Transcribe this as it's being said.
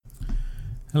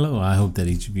Hello, I hope that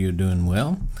each of you are doing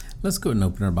well. Let's go ahead and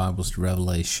open our Bibles to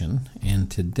Revelation.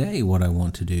 And today what I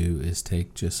want to do is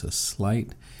take just a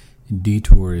slight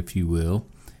detour, if you will,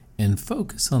 and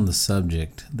focus on the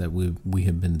subject that we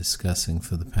have been discussing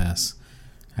for the past,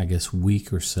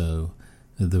 week or so,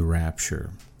 the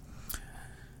rapture.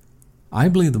 I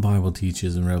believe the Bible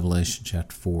teaches in Revelation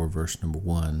chapter 4, verse number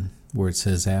 1, where it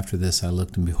says, "After this I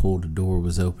looked, and behold, a door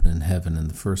was opened in heaven, and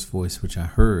the first voice which I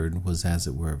heard was as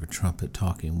it were of a trumpet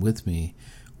talking with me,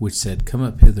 which said, Come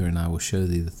up hither, and I will show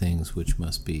thee the things which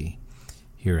must be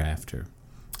hereafter."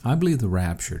 I believe the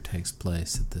rapture takes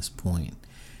place at this point.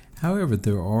 However,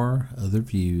 there are other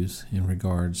views in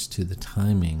regards to the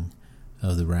timing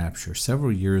of the rapture.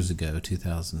 Several years ago,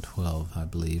 2012, I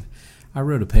believe, I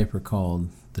wrote a paper called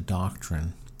The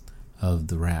Doctrine of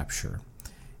the Rapture.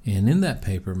 And in that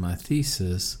paper, my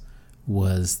thesis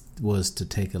was to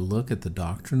take a look at the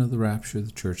doctrine of the rapture of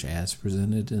the church as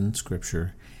presented in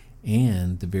Scripture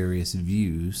and the various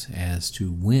views as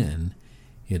to when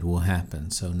it will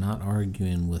happen. So not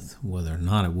arguing with whether or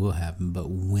not it will happen, but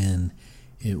when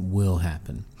it will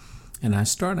happen. And I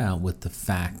start out with the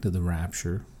fact of the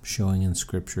rapture, showing in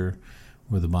Scripture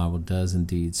where the Bible does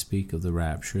indeed speak of the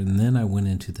rapture. And then I went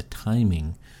into the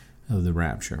timing of the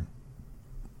rapture.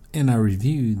 And I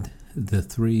reviewed the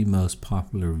three most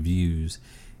popular views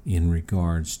in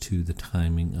regards to the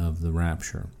timing of the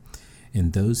rapture.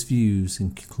 And those views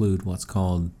include what's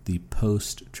called the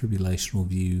post-tribulational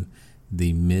view,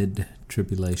 the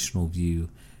mid-tribulational view,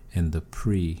 and the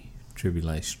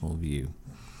pre-tribulational view.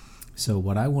 So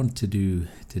what I want to do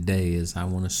today is I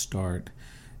want to start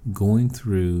going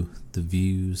through the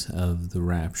views of the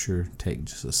rapture, take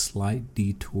just a slight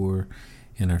detour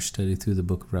in our study through the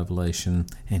book of Revelation,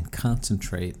 and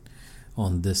concentrate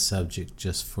on this subject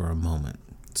just for a moment.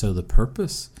 So the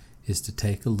purpose is to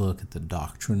take a look at the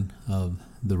doctrine of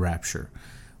the rapture.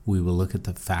 We will look at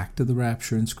the fact of the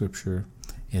rapture in Scripture,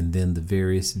 and then the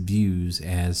various views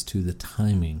as to the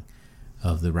timing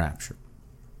of the rapture.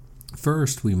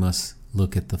 First, we must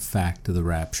look at the fact of the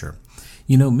rapture.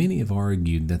 You know, many have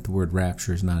argued that the word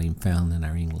rapture is not even found in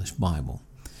our English Bible.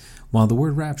 While the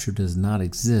word rapture does not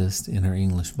exist in our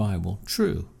English Bible,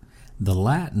 true, the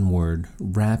Latin word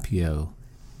rapio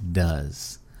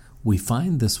does. We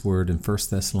find this word in 1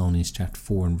 Thessalonians chapter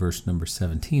 4 and verse number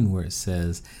 17, where it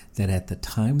says that at the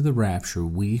time of the rapture,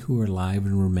 we who are alive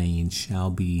and remain shall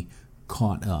be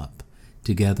caught up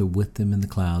together with them in the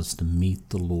clouds to meet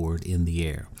the Lord in the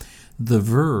air. The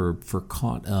verb for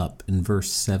caught up in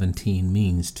verse 17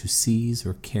 means to seize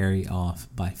or carry off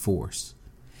by force.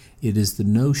 It is the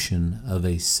notion of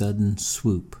a sudden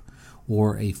swoop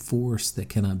or a force that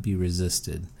cannot be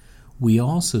resisted. We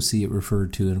also see it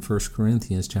referred to in 1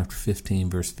 Corinthians chapter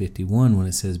 15, verse 51, when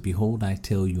it says, "Behold, I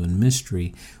tell you in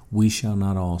mystery, we shall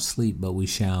not all sleep, but we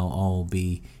shall all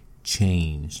be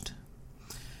changed."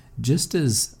 Just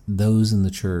as those in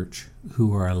the church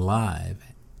who are alive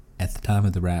at the time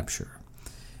of the rapture,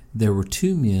 there were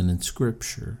two men in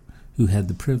Scripture who had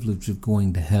the privilege of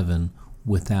going to heaven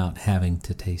without having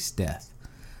to taste death.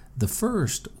 The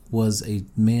first was a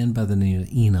man by the name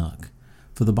of Enoch.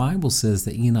 For the Bible says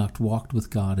that Enoch walked with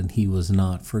God and he was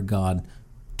not, for God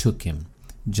took him.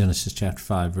 Genesis chapter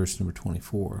 5, verse number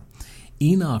 24.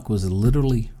 Enoch was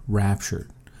literally raptured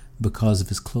because of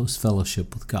his close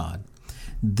fellowship with God.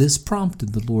 This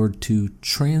prompted the Lord to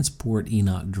transport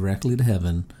Enoch directly to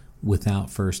heaven without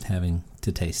first having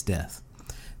to taste death.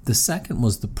 The second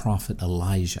was the prophet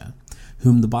Elijah,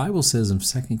 whom the Bible says in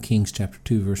 2 Kings chapter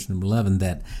 2, verse number 11,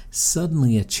 that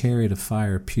suddenly a chariot of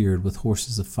fire appeared with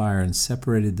horses of fire and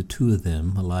separated the two of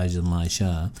them, Elijah and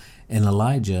Elisha, and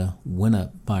Elijah went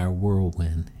up by a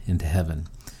whirlwind into heaven.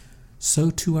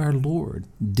 So too our Lord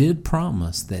did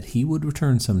promise that he would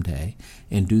return someday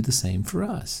and do the same for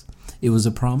us. It was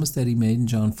a promise that he made in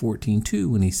John 14:2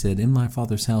 when he said, "In my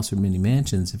Father's house are many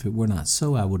mansions. If it were not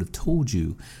so, I would have told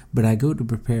you. But I go to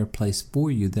prepare a place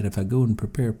for you, that if I go and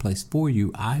prepare a place for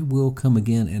you, I will come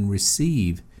again and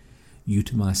receive you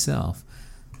to myself,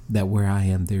 that where I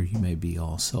am, there you may be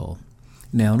also."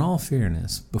 Now, in all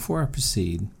fairness, before I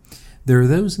proceed, there are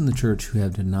those in the church who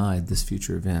have denied this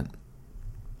future event.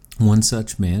 One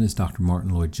such man is Dr.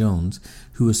 Martin Lloyd-Jones,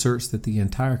 who asserts that the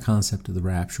entire concept of the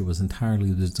rapture was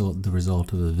entirely the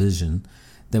result of a vision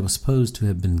that was supposed to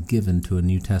have been given to a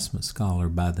New Testament scholar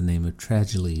by the name of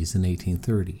Tragelese in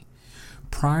 1830.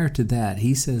 Prior to that,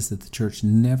 he says that the church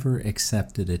never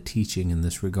accepted a teaching in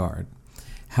this regard.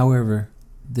 However,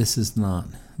 this is not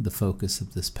the focus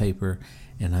of this paper,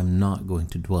 and I'm not going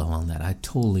to dwell on that. I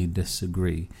totally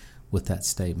disagree with that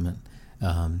statement.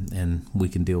 And we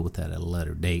can deal with that at a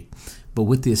later date. But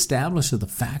with the establishment of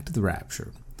the fact of the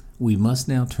rapture, we must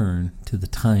now turn to the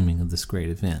timing of this great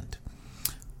event.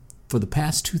 For the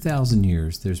past 2,000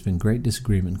 years, there's been great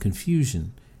disagreement and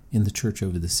confusion in the church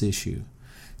over this issue.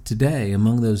 Today,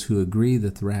 among those who agree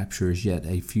that the rapture is yet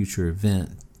a future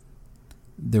event,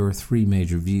 there are three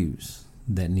major views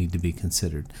that need to be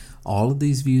considered. All of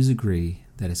these views agree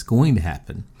that it's going to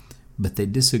happen, but they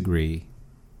disagree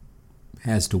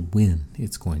as to when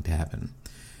it's going to happen.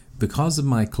 Because of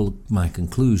my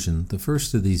conclusion, the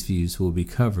first of these views will be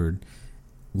covered,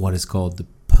 what is called the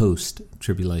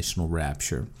post-tribulational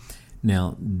rapture.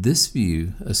 Now, this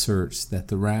view asserts that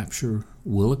the rapture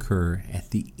will occur at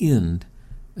the end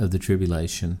of the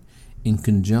tribulation in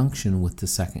conjunction with the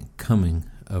second coming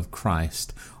of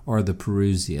Christ, or the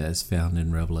parousia as found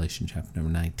in Revelation chapter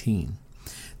number 19.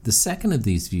 The second of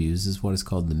these views is what is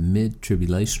called the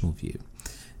mid-tribulational view.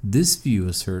 This view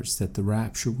asserts that the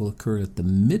rapture will occur at the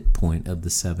midpoint of the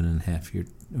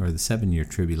 7-year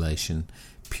tribulation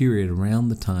period, around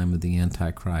the time of the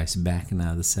Antichrist backing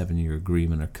out of the 7-year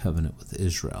agreement or covenant with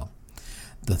Israel.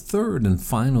 The third and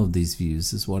final of these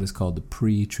views is what is called the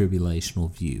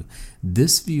pre-tribulational view.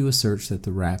 This view asserts that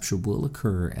the rapture will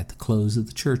occur at the close of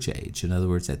the church age, in other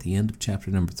words, at the end of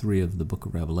chapter number 3 of the book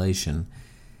of Revelation,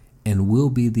 and will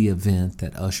be the event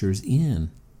that ushers in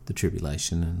the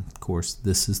tribulation. And of course,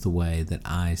 this is the way that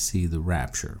I see the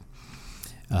rapture.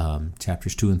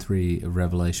 Chapters 2 and 3 of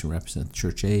Revelation represent the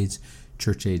church age.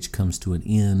 Church age comes to an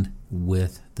end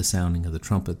with the sounding of the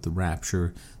trumpet, the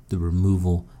rapture, the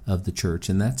removal of the church,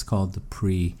 and that's called the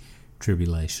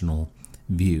pre-tribulational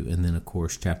view. And then, of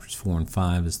course, chapters 4 and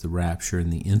 5 is the rapture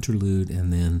and the interlude,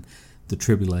 and then the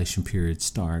tribulation period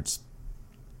starts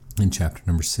in chapter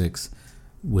number 6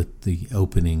 with the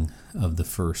opening of the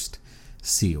first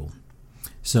seal.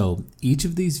 So each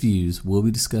of these views will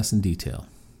be discussed in detail,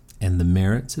 and the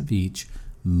merits of each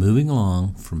moving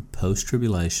along from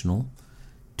post-tribulational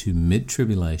to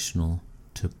mid-tribulational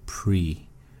to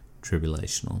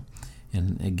pre-tribulational.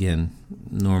 And again,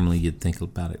 normally you'd think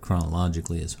about it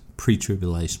chronologically as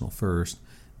pre-tribulational first,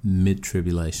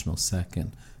 mid-tribulational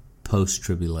second,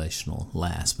 post-tribulational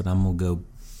last. But I'm going to go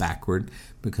backward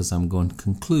because I'm going to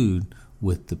conclude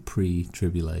with the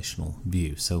pre-tribulational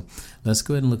view. So let's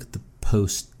go ahead and look at the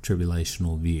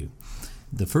post-tribulational view.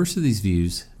 The first of these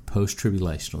views,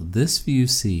 post-tribulational, this view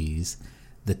sees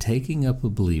the taking up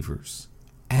of believers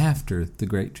after the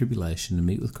Great Tribulation to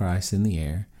meet with Christ in the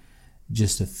air,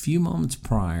 just a few moments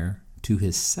prior to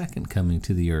his second coming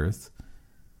to the earth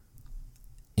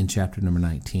in chapter number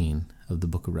 19 of the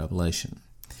book of Revelation.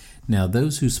 Now,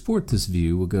 those who support this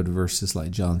view will go to verses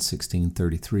like John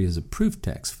 16:33 as a proof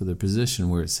text for their position,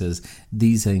 where it says,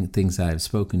 "These things I have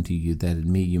spoken to you, that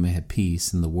in me you may have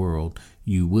peace. In the world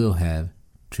you will have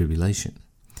tribulation."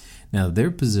 Now,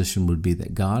 their position would be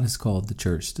that God has called the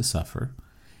church to suffer,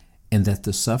 and that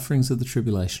the sufferings of the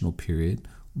tribulational period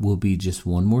will be just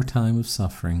one more time of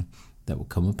suffering that will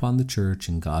come upon the church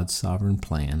in God's sovereign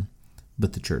plan,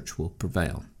 but the church will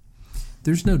prevail.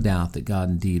 There's no doubt that God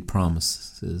indeed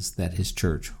promises that his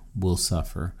church will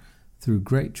suffer through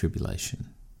great tribulation,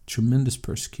 tremendous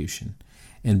persecution,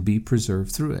 and be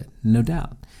preserved through it. No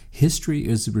doubt. History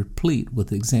is replete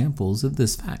with examples of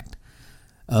this fact.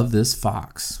 Of this,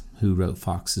 Fox, who wrote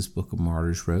Fox's Book of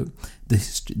Martyrs, wrote,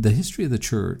 the history of the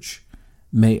church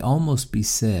may almost be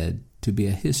said to be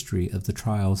a history of the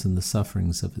trials and the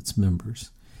sufferings of its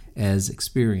members, as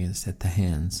experienced at the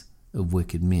hands of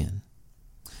wicked men.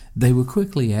 They would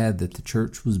quickly add that the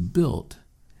church was built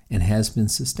and has been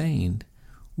sustained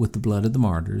with the blood of the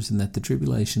martyrs, and that the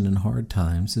tribulation and hard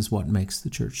times is what makes the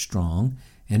church strong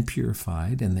and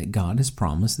purified, and that God has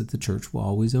promised that the church will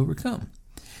always overcome.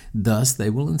 Thus, they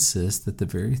will insist that the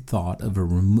very thought of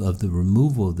the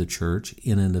removal of the church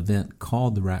in an event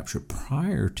called the rapture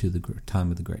prior to the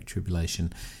time of the Great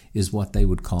Tribulation is what they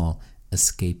would call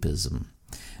escapism.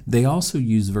 They also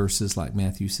use verses like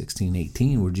Matthew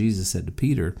 16:18, where Jesus said to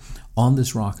Peter, "On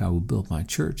this rock I will build my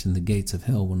church, and the gates of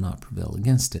hell will not prevail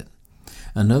against it."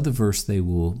 Another verse they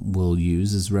will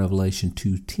use is Revelation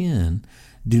 2:10,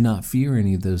 "Do not fear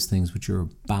any of those things which you're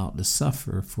about to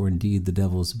suffer, for indeed the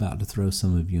devil is about to throw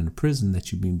some of you into prison,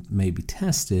 that you may be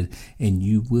tested, and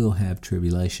you will have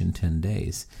tribulation 10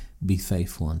 days. Be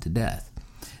faithful unto death."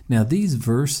 Now, these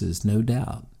verses, no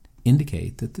doubt,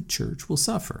 indicate that the church will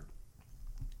suffer.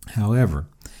 However,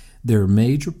 there are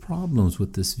major problems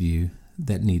with this view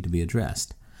that need to be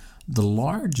addressed, the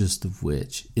largest of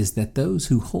which is that those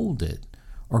who hold it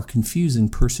are confusing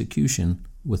persecution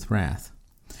with wrath.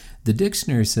 The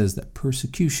dictionary says that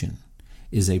persecution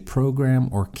is a program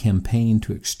or campaign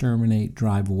to exterminate,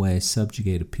 drive away,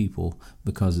 subjugate a people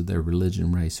because of their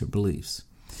religion, race, or beliefs.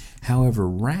 However,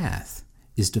 wrath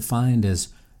is defined as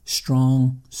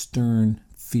strong, stern,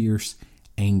 fierce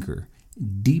anger,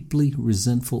 deeply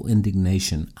resentful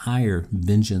indignation, ire,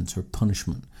 vengeance, or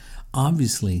punishment.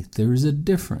 Obviously, there is a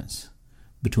difference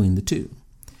between the two.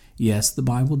 Yes, the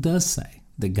Bible does say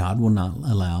that God will not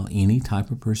allow any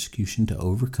type of persecution to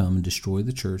overcome and destroy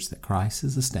the church that Christ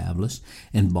has established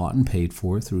and bought and paid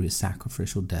for through his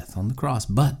sacrificial death on the cross.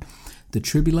 But the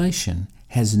tribulation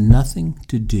has nothing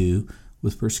to do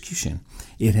with persecution.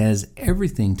 It has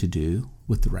everything to do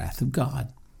with the wrath of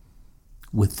God.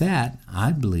 With that,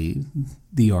 I believe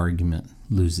the argument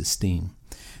loses steam.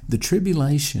 The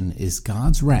tribulation is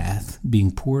God's wrath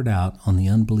being poured out on the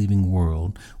unbelieving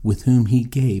world with whom he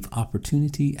gave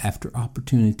opportunity after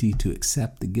opportunity to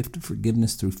accept the gift of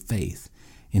forgiveness through faith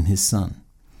in his Son.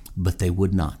 But they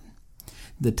would not.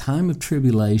 The time of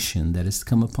tribulation that has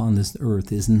come upon this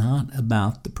earth is not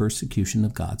about the persecution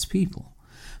of God's people,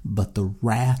 but the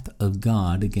wrath of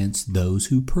God against those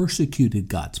who persecuted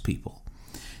God's people.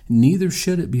 Neither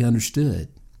should it be understood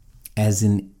as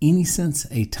in any sense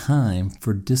a time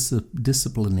for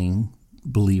disciplining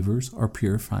believers or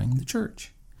purifying the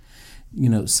church.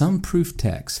 Some proof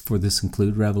texts for this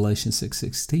include Revelation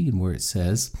 6:16, where it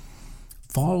says,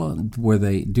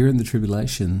 during the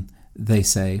tribulation, they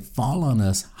say, "Fall on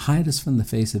us, hide us from the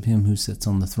face of him who sits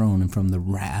on the throne and from the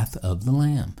wrath of the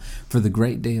Lamb. For the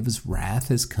great day of his wrath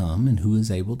has come, and who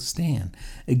is able to stand?"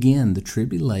 Again, the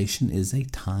tribulation is a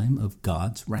time of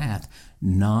God's wrath,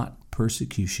 not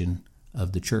persecution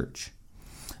of the church.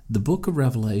 The book of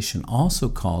Revelation also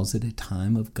calls it a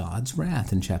time of God's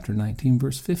wrath in chapter 19,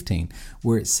 verse 15,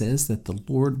 where it says that the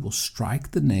Lord will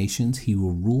strike the nations, he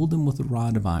will rule them with a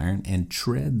rod of iron, and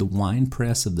tread the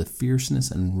winepress of the fierceness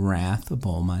and wrath of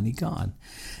Almighty God.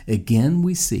 Again,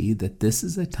 we see that this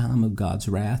is a time of God's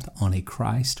wrath on a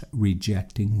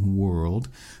Christ-rejecting world,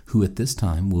 who at this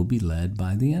time will be led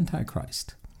by the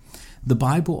Antichrist. The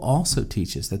Bible also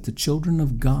teaches that the children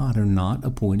of God are not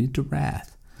appointed to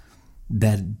wrath,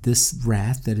 that this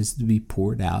wrath that is to be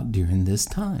poured out during this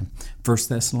time. 1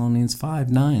 Thessalonians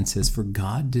 5:9 says, "For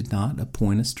God did not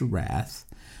appoint us to wrath,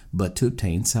 but to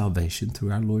obtain salvation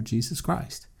through our Lord Jesus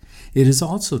Christ." It is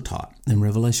also taught in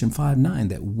Revelation 5:9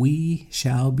 that we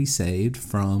shall be saved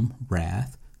from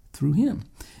wrath through him.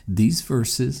 These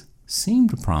verses seem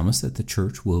to promise that the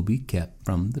church will be kept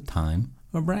from the time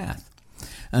of wrath.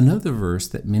 Another verse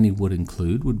that many would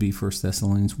include would be 1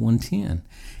 Thessalonians 1:10,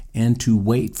 "And to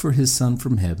wait for his Son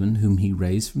from heaven, whom he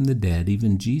raised from the dead,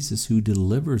 even Jesus, who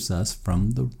delivers us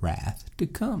from the wrath to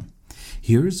come."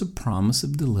 Here is a promise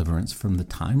of deliverance from the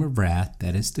time of wrath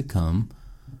that is to come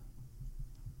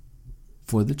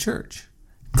for the church.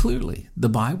 Clearly, the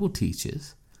Bible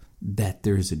teaches that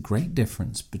there is a great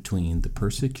difference between the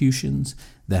persecutions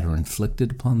that are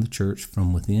inflicted upon the church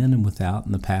from within and without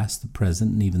in the past, the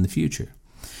present, and even the future.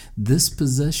 This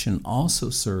position also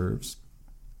serves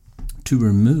to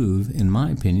remove, in my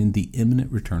opinion, the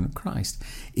imminent return of Christ.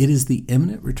 It is the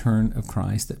imminent return of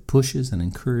Christ that pushes and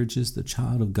encourages the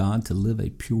child of God to live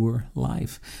a pure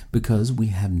life, because we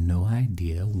have no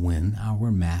idea when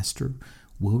our Master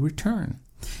will return.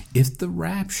 If the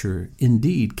rapture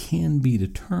indeed can be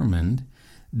determined,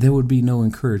 there would be no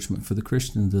encouragement for the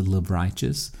Christian to live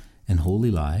righteous and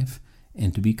holy life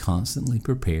and to be constantly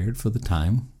prepared for the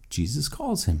time Jesus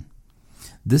calls him.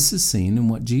 This is seen in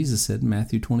what Jesus said in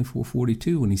Matthew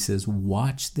 24:42 when he says,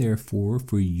 "Watch therefore,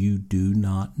 for you do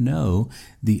not know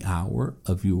the hour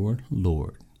of your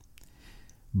Lord.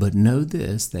 But know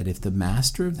this, that if the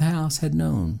master of the house had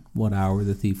known what hour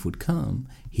the thief would come,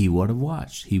 he would have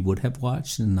watched. He would have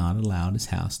watched and not allowed his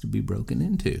house to be broken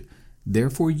into.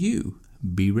 Therefore you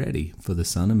be ready, for the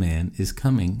Son of Man is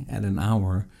coming at an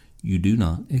hour you do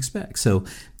not expect." So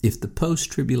if the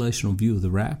post-tribulational view of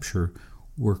the rapture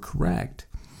were correct,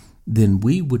 then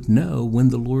we would know when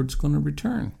the Lord's going to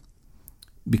return.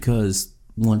 Because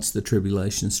once the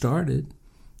tribulation started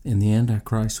and the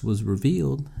Antichrist was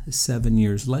revealed 7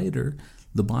 years later,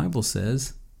 the Bible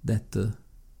says that the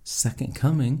second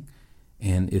coming,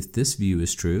 and if this view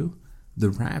is true, the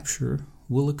rapture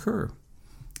will occur.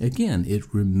 Again,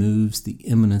 it removes the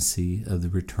imminency of the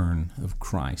return of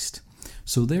Christ.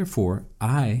 So therefore,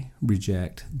 I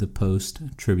reject the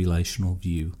post-tribulational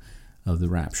view of the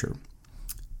rapture.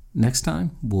 Next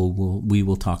time, we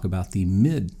will talk about the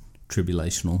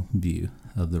mid-tribulational view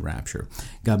of the rapture.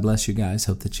 God bless you guys.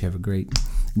 Hope that you have a great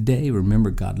day.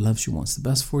 Remember, God loves you, wants the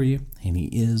best for you, and he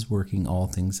is working all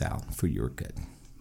things out for your good.